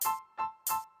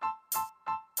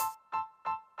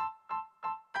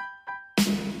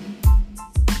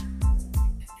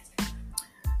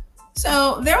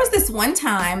So there was this one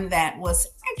time that was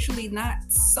actually not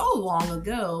so long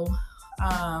ago.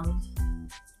 Um,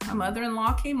 my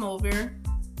mother-in-law came over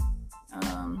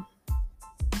um,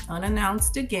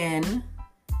 unannounced again,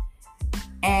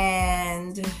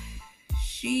 and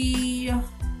she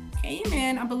came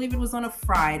in. I believe it was on a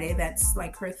Friday. That's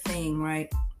like her thing,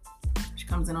 right? She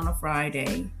comes in on a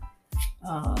Friday.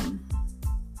 Um,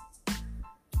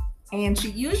 and she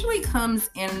usually comes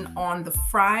in on the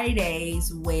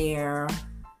Fridays where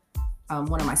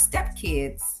one of my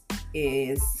stepkids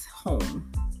is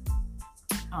home.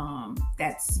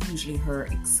 That's usually her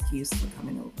excuse for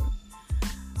coming over.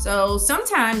 So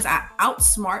sometimes I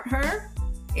outsmart her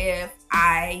if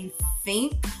I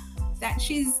think that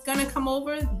she's gonna come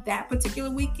over that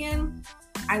particular weekend.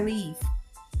 I leave.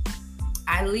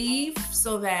 I leave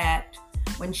so that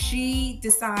when she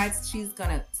decides she's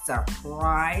gonna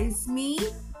surprise me,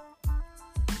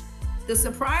 the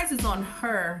surprise is on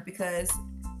her because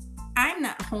I'm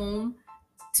not home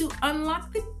to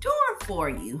unlock the door for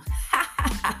you.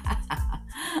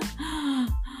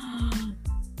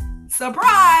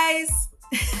 Surprise!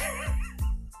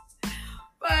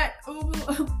 But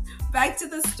back to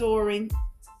the story.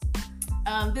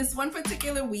 This one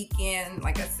particular weekend,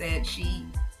 like I said, she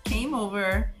came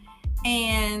over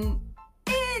and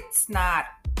it's not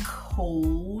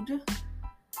cold.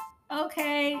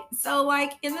 Okay, so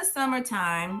like in the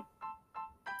summertime,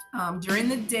 during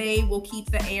the day, we'll keep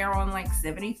the air on like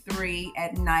 73.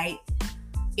 At night,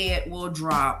 it will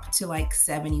drop to like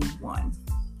 71.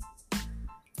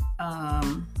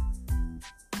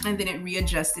 And then it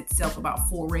readjusts itself about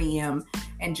 4 a.m.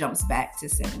 and jumps back to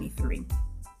 73.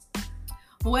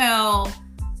 Well,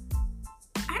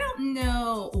 I don't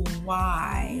know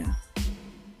why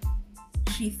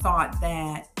she thought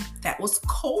that that was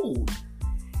cold.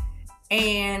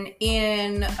 And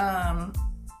in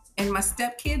my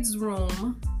stepkid's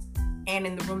room and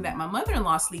in the room that my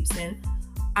mother-in-law sleeps in,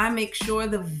 I make sure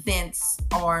the vents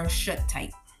are shut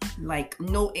tight. Like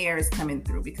no air is coming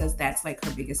through because that's like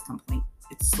her biggest complaint.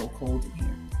 It's so cold in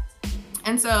here.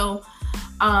 And so,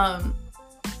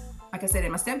 like I said,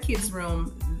 in my stepkid's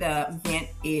room, the vent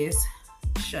is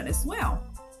shut as well.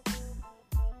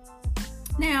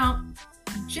 Now,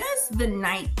 just the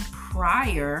night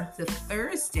prior, the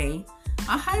Thursday,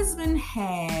 my husband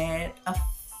had a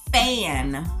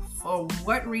fan. For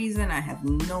what reason, I have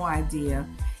no idea.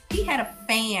 He had a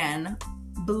fan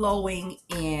blowing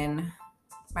in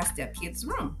my stepkid's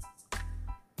room.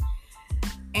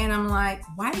 And I'm like,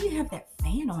 why do you have that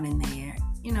fan on in there?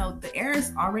 You know, the air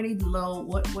is already low.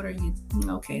 What are you?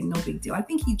 Okay, no big deal. I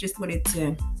think he just wanted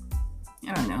to,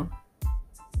 I don't know,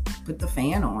 put the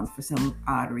fan on for some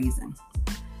odd reason.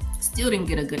 Still didn't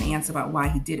get a good answer about why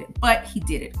he did it, but he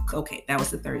did it. Okay, that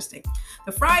was the Thursday.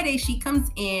 The Friday, she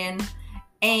comes in,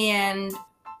 and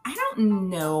I don't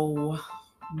know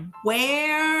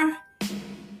where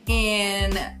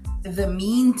in the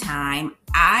meantime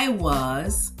I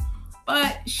was,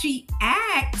 but she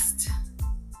asked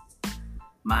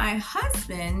my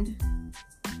husband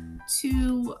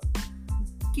to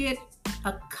get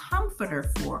a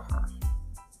comforter for her.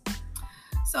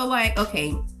 So like,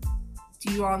 okay,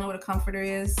 do you all know what a comforter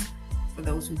is? For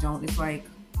those who don't, it's like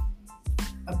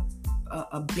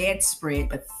a bedspread,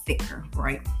 but thicker,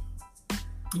 right?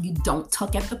 You don't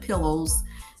tuck at the pillows.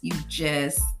 You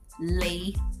just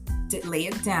lay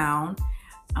it down,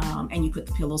 and you put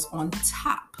the pillows on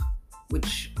top,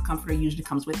 which a comforter usually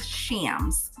comes with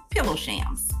pillow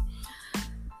shams.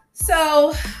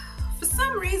 So for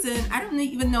some reason, I don't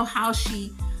even know how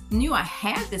she knew I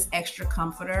had this extra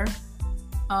comforter,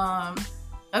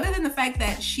 other than the fact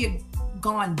that she had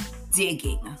gone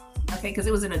digging, okay, because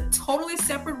it was in a totally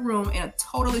separate room, in a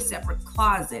totally separate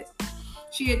closet.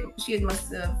 She had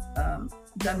must have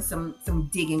done some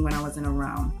digging when I wasn't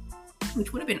around,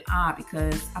 which would have been odd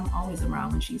because I'm always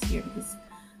around when she's here because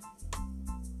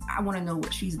I want to know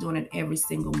what she's doing at every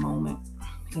single moment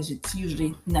because it's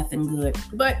usually nothing good.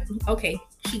 But okay,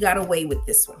 she got away with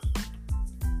this one.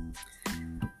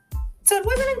 So it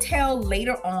wasn't until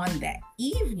later on that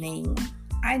evening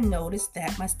I noticed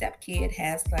that my stepkid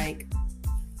has like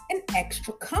an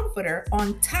extra comforter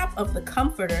on top of the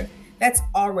comforter that's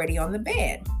already on the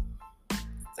bed.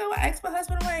 So I asked my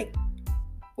husband, I'm like,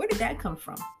 where did that come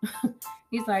from?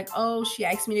 He's like, oh, she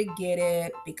asked me to get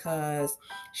it because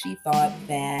she thought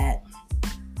that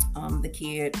the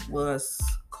kid was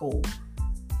cold.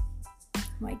 I'm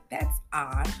like, that's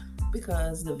odd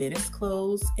because the vent is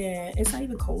closed and it's not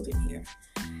even cold in here.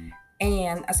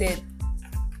 And I said,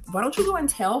 why don't you go and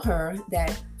tell her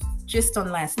that just on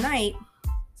last night,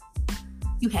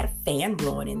 you had a fan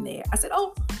blowing in there. I said,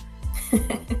 oh,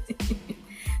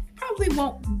 probably probably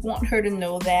won't want her to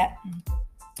know that.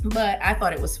 But I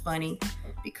thought it was funny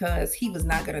because he was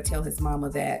not going to tell his mama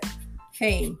that,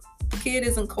 hey, the kid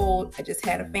isn't cold. I just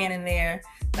had a fan in there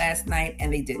last night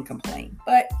and they didn't complain.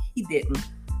 But he didn't.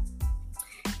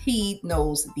 He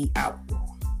knows the outlaw.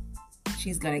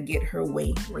 She's going to get her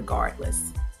way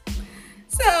regardless.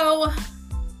 So,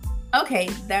 okay,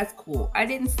 that's cool. I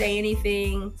didn't say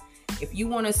anything. If you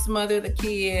want to smother the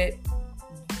kid,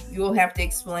 you'll have to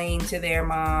explain to their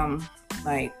mom,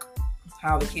 like,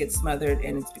 how the kid's smothered,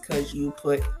 and it's because you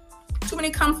put too many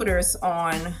comforters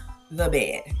on the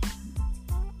bed.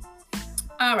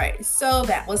 All right, so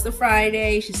that was the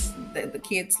Friday. The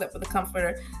kid slept with the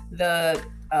comforter. The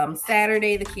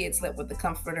Saturday, the kid slept with the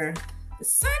comforter. The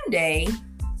Sunday,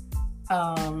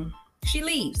 she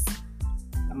leaves.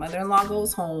 My mother-in-law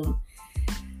goes home,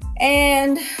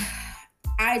 and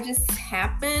I just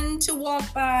happened to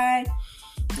walk by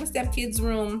my stepkid's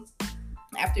room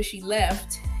after she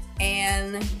left,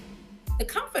 and the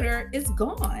comforter is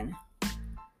gone.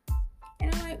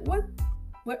 And I'm like, what?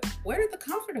 Where did the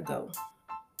comforter go?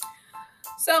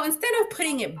 So instead of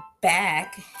putting it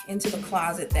back into the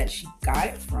closet that she got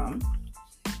it from,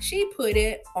 she put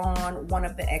it on one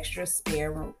of the extra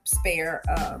spare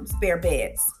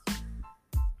beds.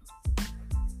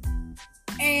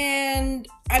 And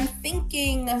I'm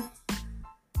thinking,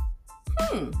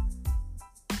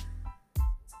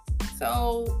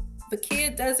 so the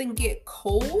kid doesn't get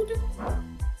cold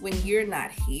when you're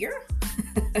not here?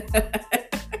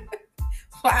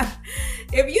 Why?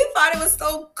 If you thought it was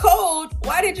so cold,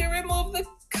 why did you remove the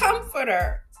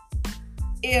comforter?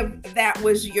 If that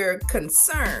was your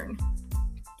concern.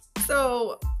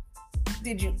 So,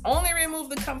 did you only remove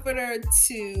the comforter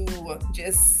to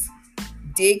just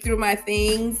dig through my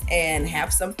things and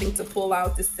have something to pull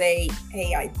out to say,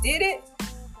 hey, I did it?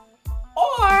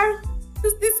 Or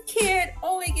does this kid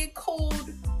only get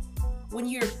cold when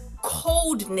your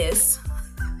coldness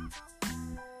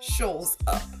shows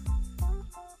up?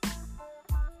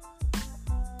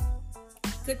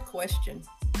 Good question.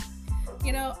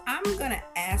 I'm gonna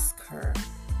ask her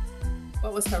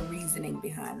what was her reasoning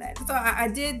behind that. So I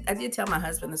did tell my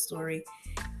husband the story,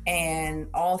 and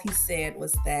all he said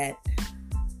was that,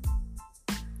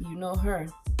 you know her,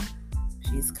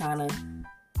 she's kind of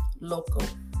loco.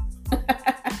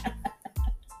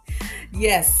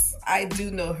 Yes, I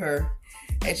do know her,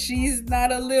 and she's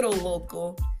not a little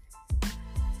loco.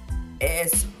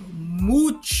 Es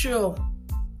mucho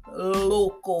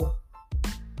loco.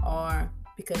 Or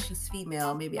because she's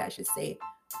female, maybe I should say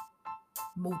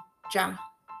mucha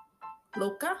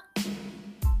loca.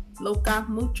 Loca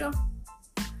mucho.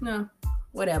 No,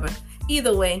 whatever.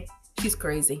 Either way, she's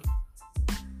crazy.